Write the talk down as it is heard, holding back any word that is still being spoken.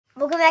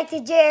Welcome back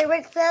to Jerry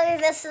Rick Failure.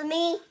 This is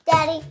me,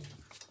 Daddy.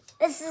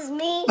 This is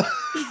me,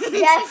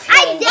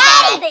 I'm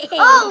Daddy.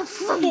 Oh,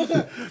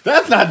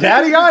 that's not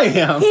Daddy. I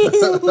am.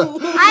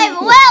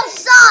 I'm Will's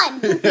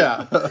son.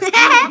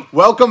 Yeah.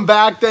 Welcome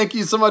back. Thank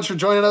you so much for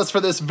joining us for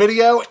this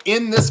video.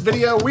 In this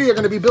video, we are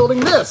going to be building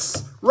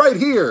this right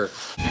here.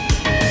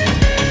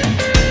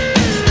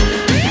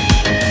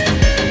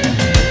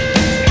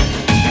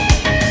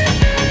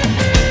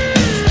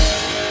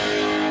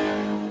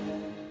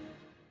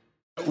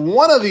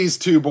 One of these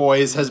two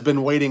boys has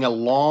been waiting a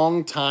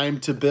long time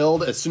to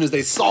build. As soon as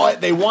they saw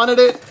it, they wanted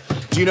it.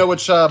 Do you know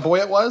which boy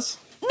it was?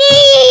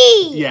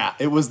 Me! Yeah,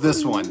 it was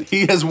this one.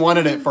 He has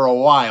wanted it for a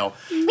while.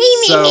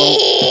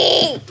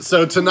 Me.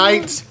 So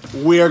tonight,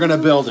 we are going to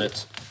build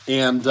it.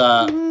 And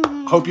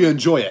hope you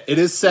enjoy it. It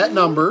is set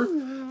number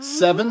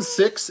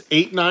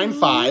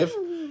 76895.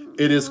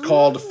 It is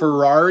called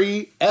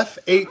Ferrari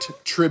F8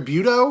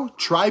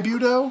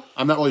 Tributo.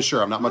 I'm not really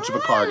sure. I'm not much of a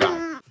car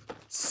guy.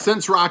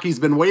 Since Rocky's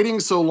been waiting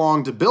so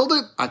long to build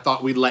it, I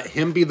thought we'd let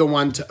him be the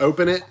one to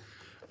open it.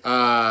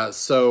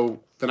 So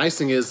the nice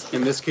thing is,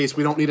 in this case,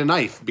 we don't need a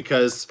knife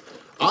because,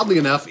 oddly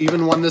enough,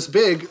 even one this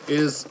big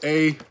is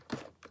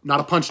not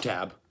a punch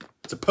tab.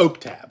 It's a poke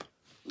tab.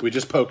 We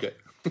just poke it.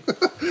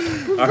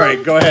 All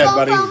right, go ahead,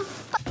 buddy.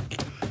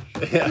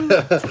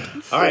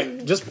 All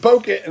right, just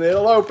poke it and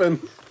it'll open.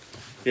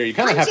 Here, you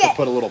kind of have to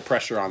put a little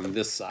pressure on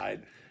this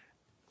side.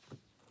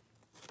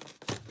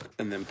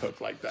 And then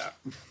poke like that.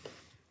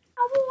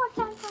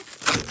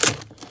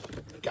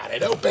 Got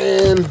it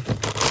open.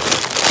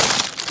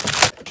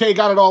 Okay,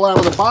 got it all out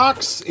of the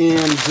box,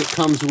 and it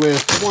comes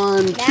with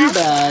two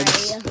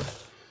bags.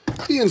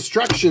 The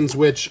instructions,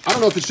 which I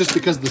don't know if it's just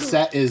because the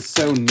set is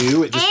so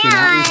new, it just came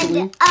out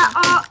recently.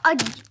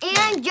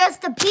 And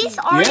just a piece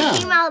already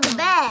came out of the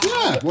bag.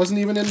 Yeah, it wasn't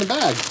even in the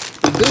bag.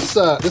 This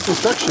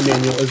instruction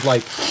manual is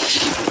like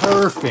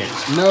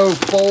perfect, no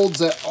folds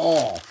at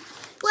all.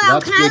 Well, so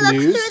that's can I look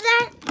news. through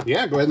that?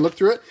 Yeah, go ahead and look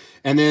through it.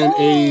 And then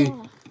a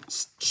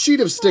sheet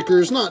of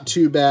stickers, not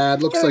too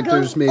bad. Looks like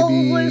there's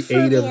maybe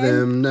 8 of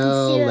them.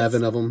 No,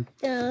 11 of them.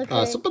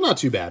 Okay. But not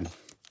too bad.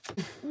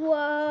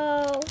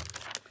 Whoa.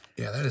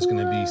 Yeah, that is going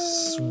to be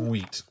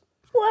sweet.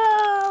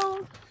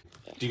 Whoa.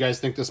 Do you guys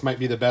think this might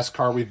be the best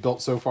car we've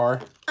built so far?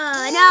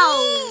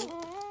 No.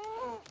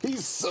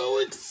 He's so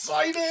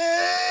excited.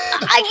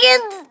 I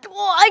can't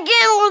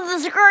hold the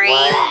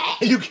screen.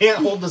 You can't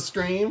hold the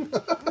screen?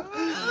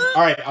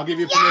 All right, I'll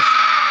give you permission.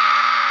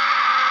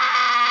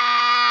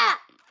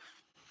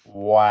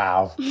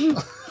 Wow.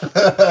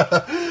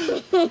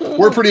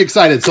 We're pretty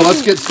excited, so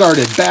let's get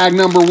started. Bag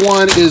number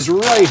 1 is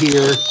right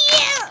here.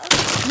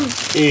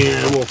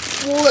 And we'll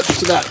flip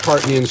to that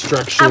part in the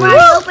instructions. I'm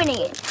already opening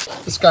it.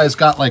 This guy's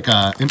got like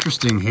a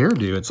interesting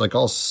hairdo. It's like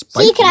all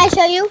spiky. See, can I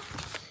show you?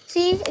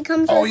 See, it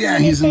comes. Oh yeah,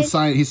 he's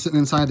inside. He's sitting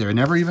inside there. I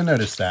never even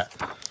noticed that.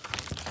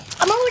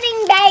 I'm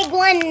opening bag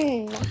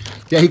 1.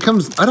 Yeah, he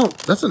comes.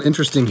 That's an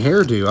interesting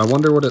hairdo. I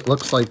wonder what it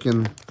looks like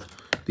in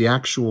the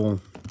actual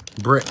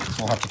brick.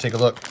 We'll have to take a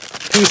look.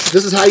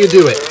 This is how you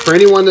do it. For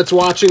anyone that's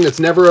watching that's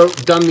never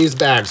done these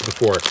bags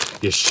before,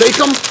 you shake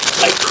them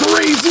like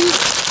crazy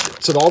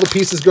so that all the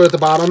pieces go at the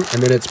bottom,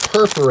 and then it's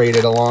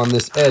perforated along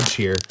this edge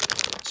here.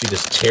 So you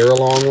just tear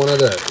along one of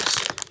those.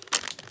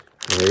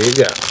 There you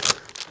go.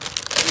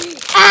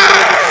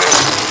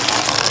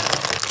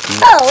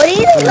 Oh, what do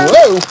you think?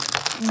 Whoa!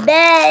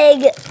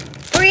 Bag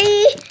 3.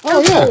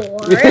 Oh yeah,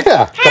 4.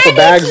 yeah. A couple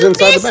bags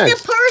inside the bag. The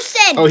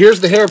person. Oh,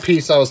 here's the hair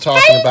piece I was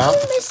talking about.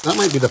 That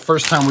might be the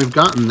first time we've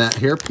gotten that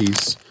hair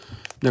piece.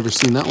 Never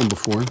seen that one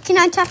before. Can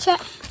I touch it?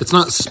 It's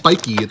not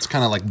spiky, it's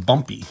kind of like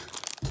bumpy.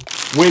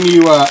 When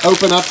you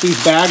open up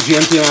these bags, you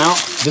empty them out.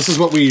 This is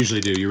what we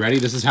usually do. You ready?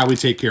 This is how we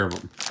take care of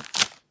them.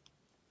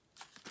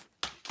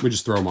 We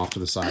just throw them off to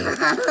the side.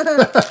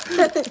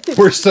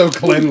 We're so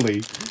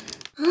cleanly.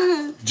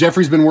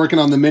 Jeffrey's been working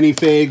on the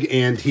minifig,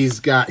 and he's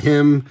got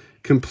him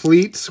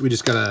complete. We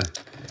just gotta,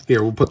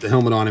 here, we'll put the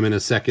helmet on him in a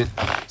second.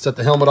 Set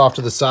the helmet off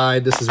to the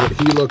side. This is what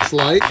he looks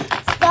like.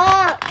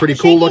 Stop. Pretty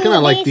cool looking. I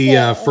like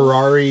the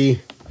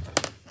Ferrari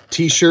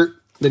t-shirt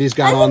that he's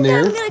got on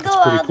there. It's pretty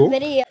cool.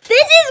 This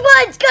is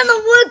what it's gonna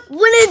look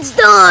when it's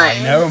done.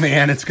 I know,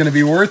 man. It's gonna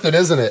be worth it,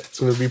 isn't it? It's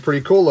gonna be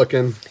pretty cool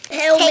looking.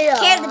 Take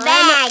care of the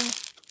bag.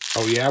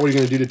 Oh yeah, what are you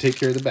gonna do to take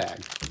care of the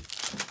bag?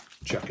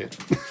 Chuck it.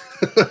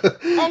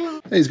 Hey,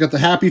 he's got the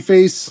happy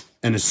face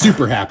and a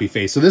super happy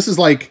face. So this is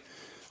like,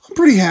 I'm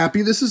pretty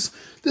happy. This is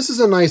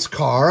a nice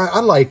car. I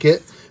like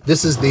it.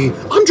 This is the,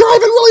 I'm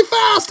driving really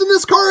fast and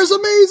this car is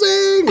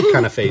amazing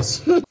kind of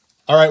face.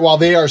 All right, while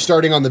they are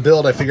starting on the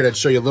build, I figured I'd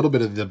show you a little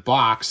bit of the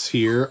box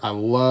here. I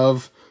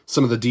love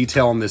some of the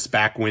detail on this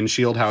back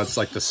windshield, how it's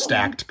like the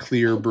stacked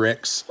clear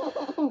bricks.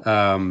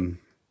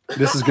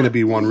 This is gonna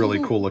be one really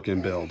cool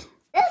looking build.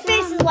 This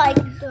face is like,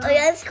 oh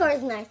yeah, this car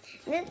is nice.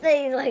 And this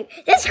face is like,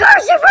 this car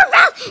is super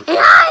fast,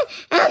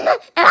 and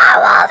I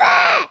love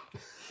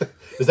it.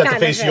 Is that the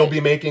face you'll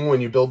be making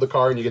when you build the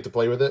car and you get to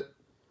play with it?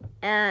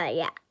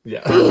 Yeah.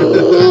 Yeah.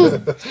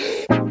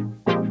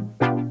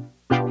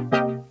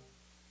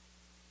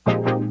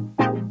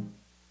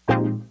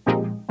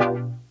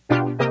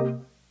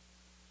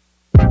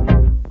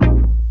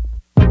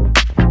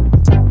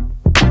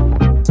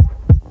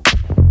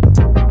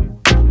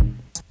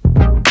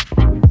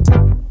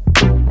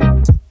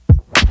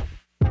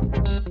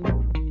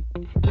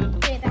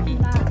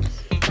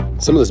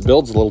 Some of this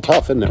build's a little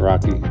tough, isn't it,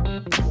 Rocky?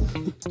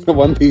 The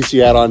one piece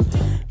you had on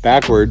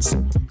backwards.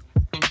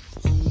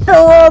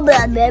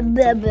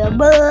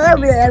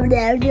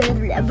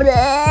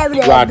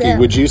 Rocky,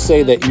 would you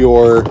say that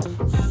your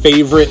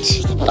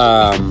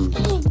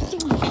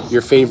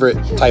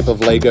favorite type of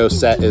Lego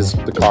set is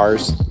the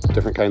cars?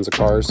 Different kinds of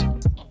cars?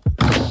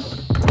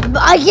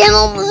 I can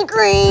almost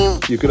scream.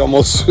 You could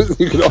almost...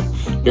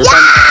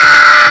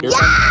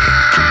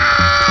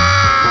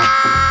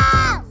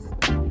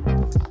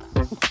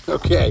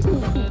 Okay.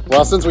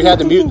 Well, since we had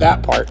to mute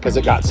that part because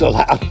it got so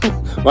loud,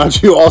 why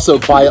don't you also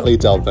quietly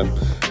tell them?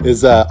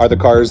 Are the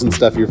cars and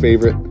stuff your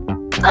favorite?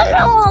 I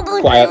don't want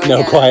to Quiet.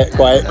 No, quiet.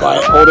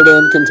 Hold it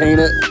in. Contain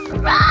it.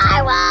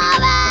 I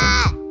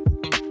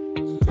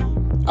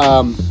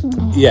want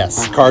it.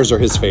 Yes, cars are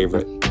his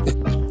favorite.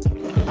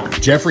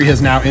 Jeffrey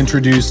has now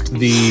introduced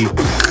the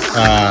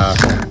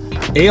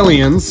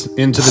aliens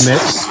into the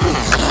mix.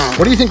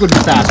 What do you think would be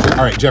faster?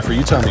 All right, Jeffrey,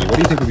 you tell me. What do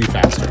you think would be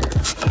faster?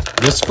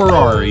 This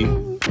Ferrari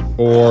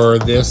or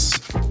this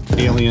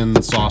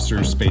alien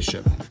saucer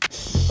spaceship?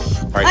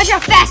 All right. Watch how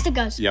fast it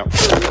goes. Yep.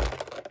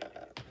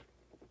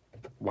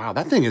 Wow,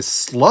 that thing is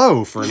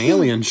slow for an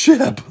alien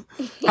ship.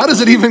 How does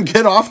it even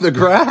get off the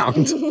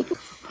ground?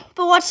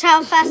 But watch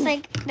how fast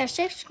their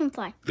ships can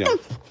fly. Yeah.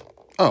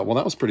 Oh, well,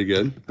 that was pretty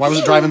good. Why was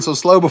it driving so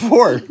slow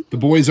before? The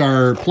boys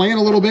are playing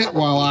a little bit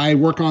while I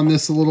work on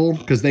this a little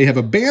because they have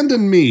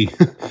abandoned me.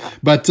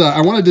 But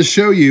I wanted to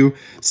show you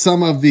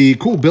some of the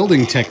cool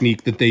building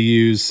technique that they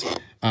use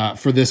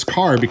for this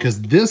car,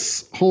 because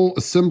this whole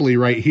assembly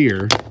right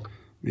here, let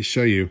me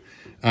show you,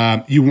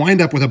 you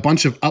wind up with a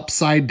bunch of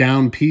upside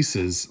down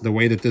pieces, the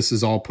way that this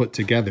is all put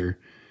together,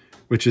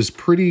 which is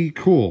pretty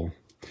cool.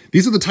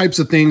 These are the types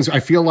of things I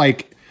feel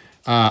like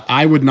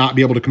I would not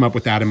be able to come up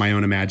with that in my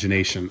own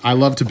imagination. I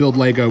love to build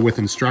Lego with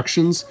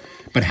instructions,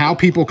 but how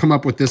people come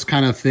up with this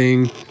kind of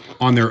thing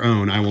on their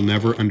own, I will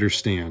never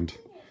understand.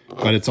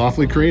 But it's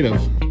awfully creative.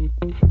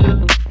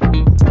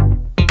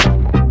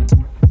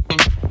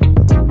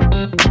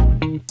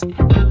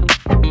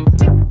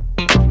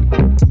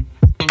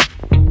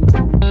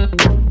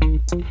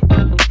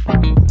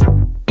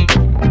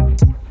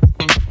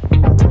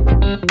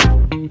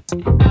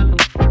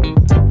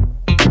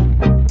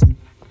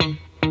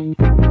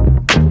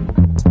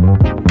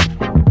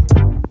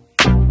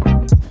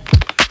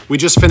 We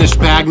just finished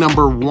bag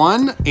number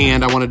 1,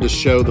 and I wanted to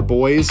show the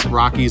boys.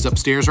 Rocky's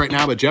upstairs right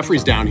now, but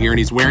Jeffrey's down here, and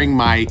he's wearing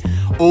my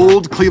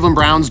old Cleveland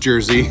Browns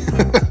jersey.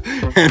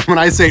 And when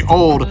I say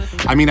old,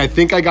 I mean, I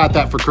think I got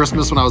that for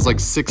Christmas when I was like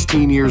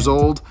 16 years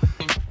old.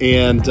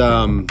 And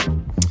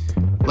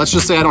let's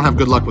just say I don't have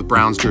good luck with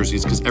Browns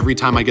jerseys, because every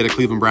time I get a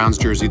Cleveland Browns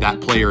jersey, that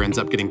player ends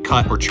up getting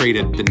cut or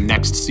traded the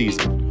next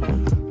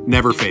season.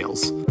 Never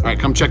fails. All right,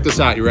 come check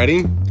this out. You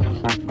ready?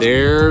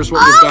 There's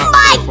what we've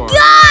got so far.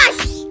 Gosh!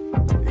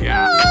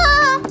 Yeah,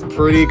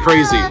 pretty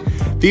crazy.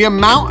 The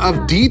amount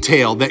of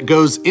detail that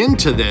goes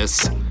into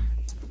this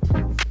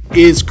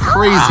is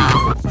crazy.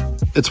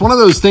 It's one of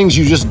those things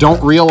you just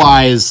don't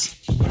realize,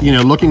 you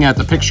know, looking at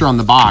the picture on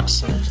the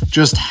box,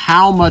 just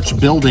how much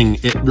building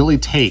it really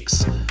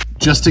takes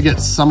just to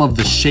get some of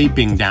the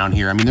shaping down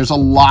here. I mean, there's a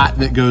lot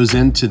that goes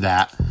into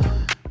that.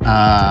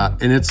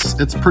 And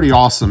it's pretty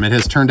awesome. It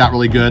has turned out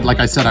really good. Like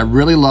I said, I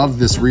really love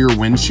this rear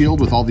windshield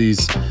with all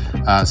these,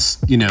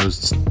 you know,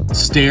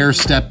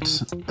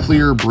 stair-stepped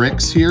clear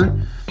bricks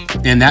here.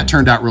 And that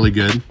turned out really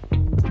good.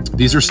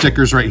 These are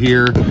stickers right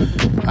here.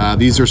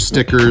 These are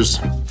stickers.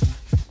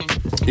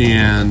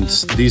 And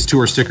these two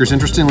are stickers.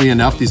 Interestingly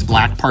enough, these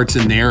black parts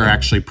in there are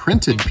actually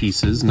printed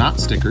pieces, not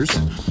stickers.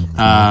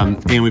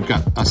 And we've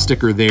got a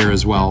sticker there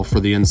as well for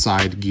the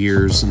inside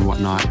gears and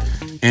whatnot.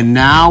 And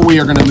now we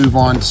are going to move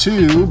on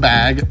to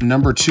bag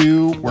number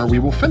 2, where we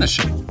will finish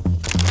it.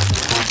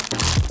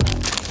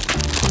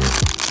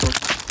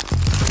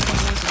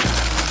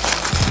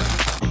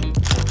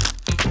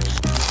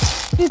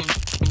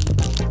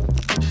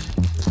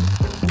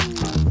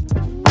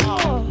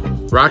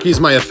 Rocky's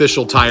my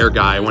official tire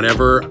guy.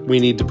 Whenever we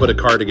need to put a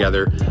car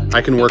together,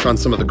 I can work on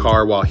some of the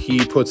car while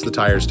he puts the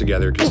tires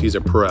together, because he's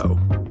a pro.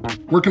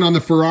 Working on the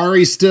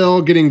Ferrari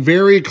still, getting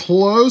very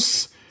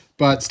close,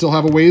 but still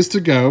have a ways to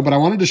go. But I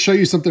wanted to show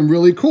you something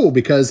really cool,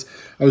 because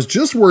I was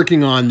just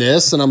working on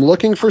this and I'm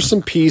looking for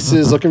some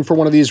pieces, looking for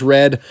one of these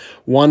red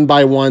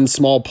 1x1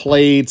 small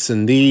plates,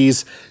 and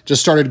these,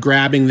 just started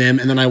grabbing them.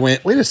 And then I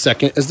went, wait a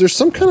second, is there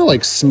some kind of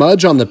like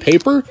smudge on the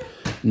paper?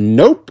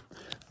 Nope.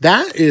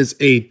 That is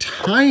a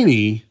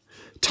tiny,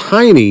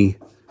 tiny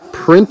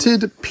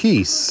printed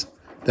piece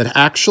that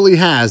actually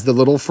has the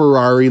little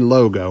Ferrari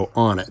logo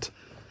on it.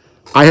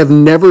 I have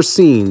never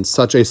seen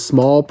such a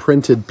small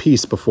printed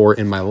piece before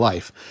in my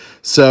life.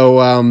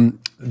 So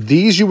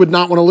these you would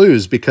not want to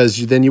lose,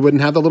 because then you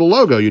wouldn't have the little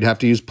logo. You'd have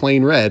to use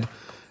plain red.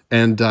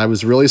 And I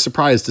was really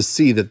surprised to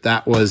see that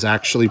that was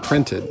actually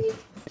printed.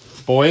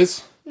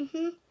 Boys,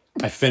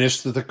 I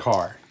finished the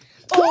car.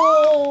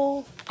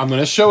 Oh! I'm going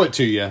to show it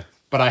to you,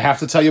 but I have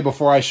to tell you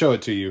before I show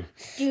it to you.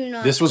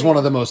 This was one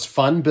of the most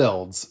fun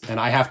builds, and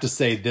I have to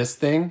say this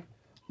thing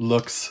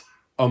looks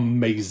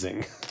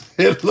amazing.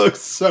 It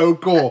looks so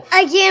cool.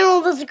 I can't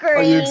hold the screen.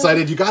 Are you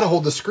excited? You got to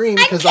hold the screen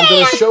because I'm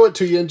going to show it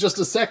to you in just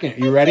a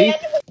second. You ready?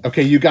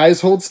 Okay, you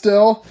guys hold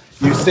still.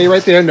 You stay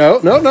right there. No.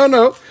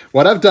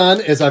 What I've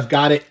done is I've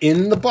got it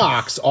in the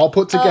box all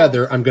put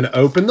together. I'm going to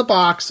open the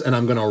box and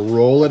I'm going to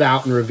roll it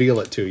out and reveal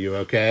it to you,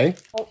 okay?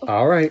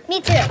 All right. Me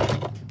too.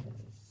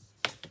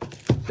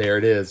 There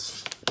it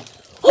is.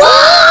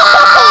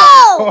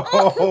 Whoa!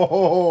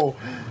 Oh,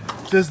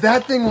 does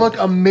that thing look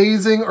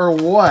amazing or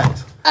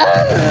what?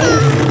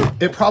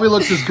 It probably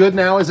looks as good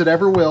now as it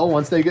ever will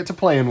once they get to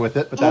playing with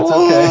it, but that's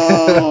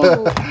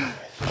okay.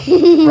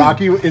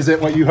 Rocky, is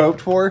it what you hoped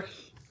for?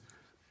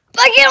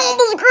 I can't hold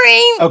the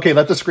screen. Okay,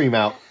 let the scream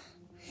out.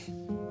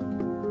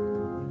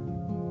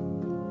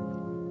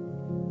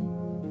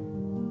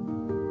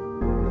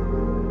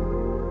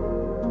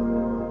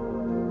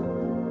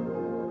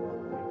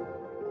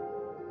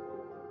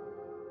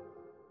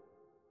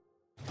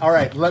 All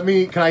right,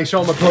 can I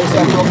show them a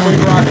close-up real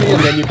quick, Rocky,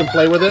 and then you can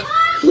play with it?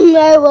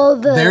 I love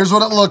it. There's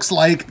what it looks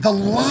like. The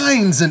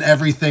lines and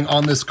everything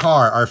on this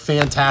car are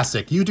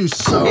fantastic. You do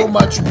so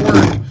much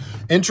work,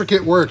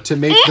 intricate work to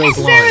make those lines.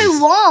 It's very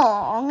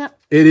long.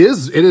 It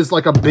is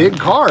like a big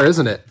car,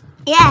 isn't it?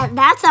 Yeah,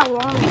 that's how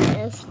long it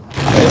is.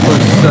 It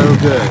looks so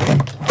good.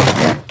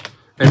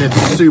 And it's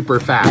super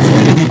fast.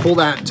 And if you pull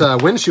that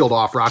windshield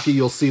off, Rocky,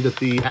 you'll see that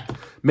the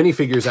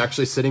minifigure is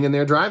actually sitting in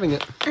there driving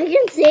it. I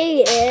can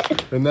see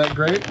it. Isn't that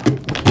great?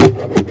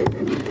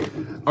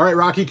 All right,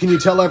 Rocky, can you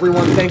tell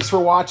everyone thanks for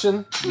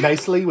watching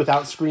nicely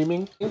without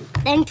screaming?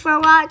 Thanks for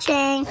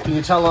watching. Can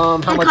you tell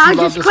them how much The car you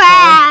love just this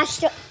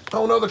crashed. car?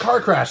 Oh no, the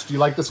car crashed. Do you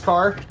like this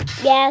car?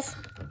 Yes.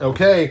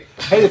 Okay.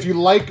 Hey, if you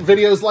like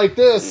videos like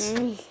this,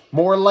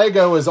 more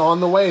Lego is on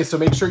the way, so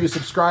make sure you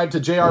subscribe to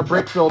JR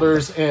Brick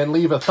Builders and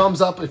leave a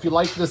thumbs up if you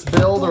like this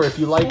build or if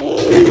you like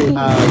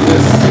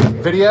this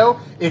video.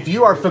 If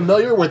you are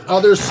familiar with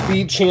other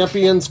Speed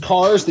Champions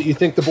cars that you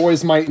think the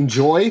boys might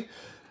enjoy,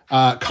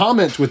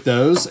 comment with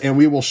those and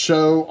we will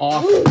show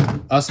off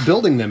us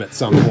building them at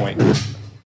some point.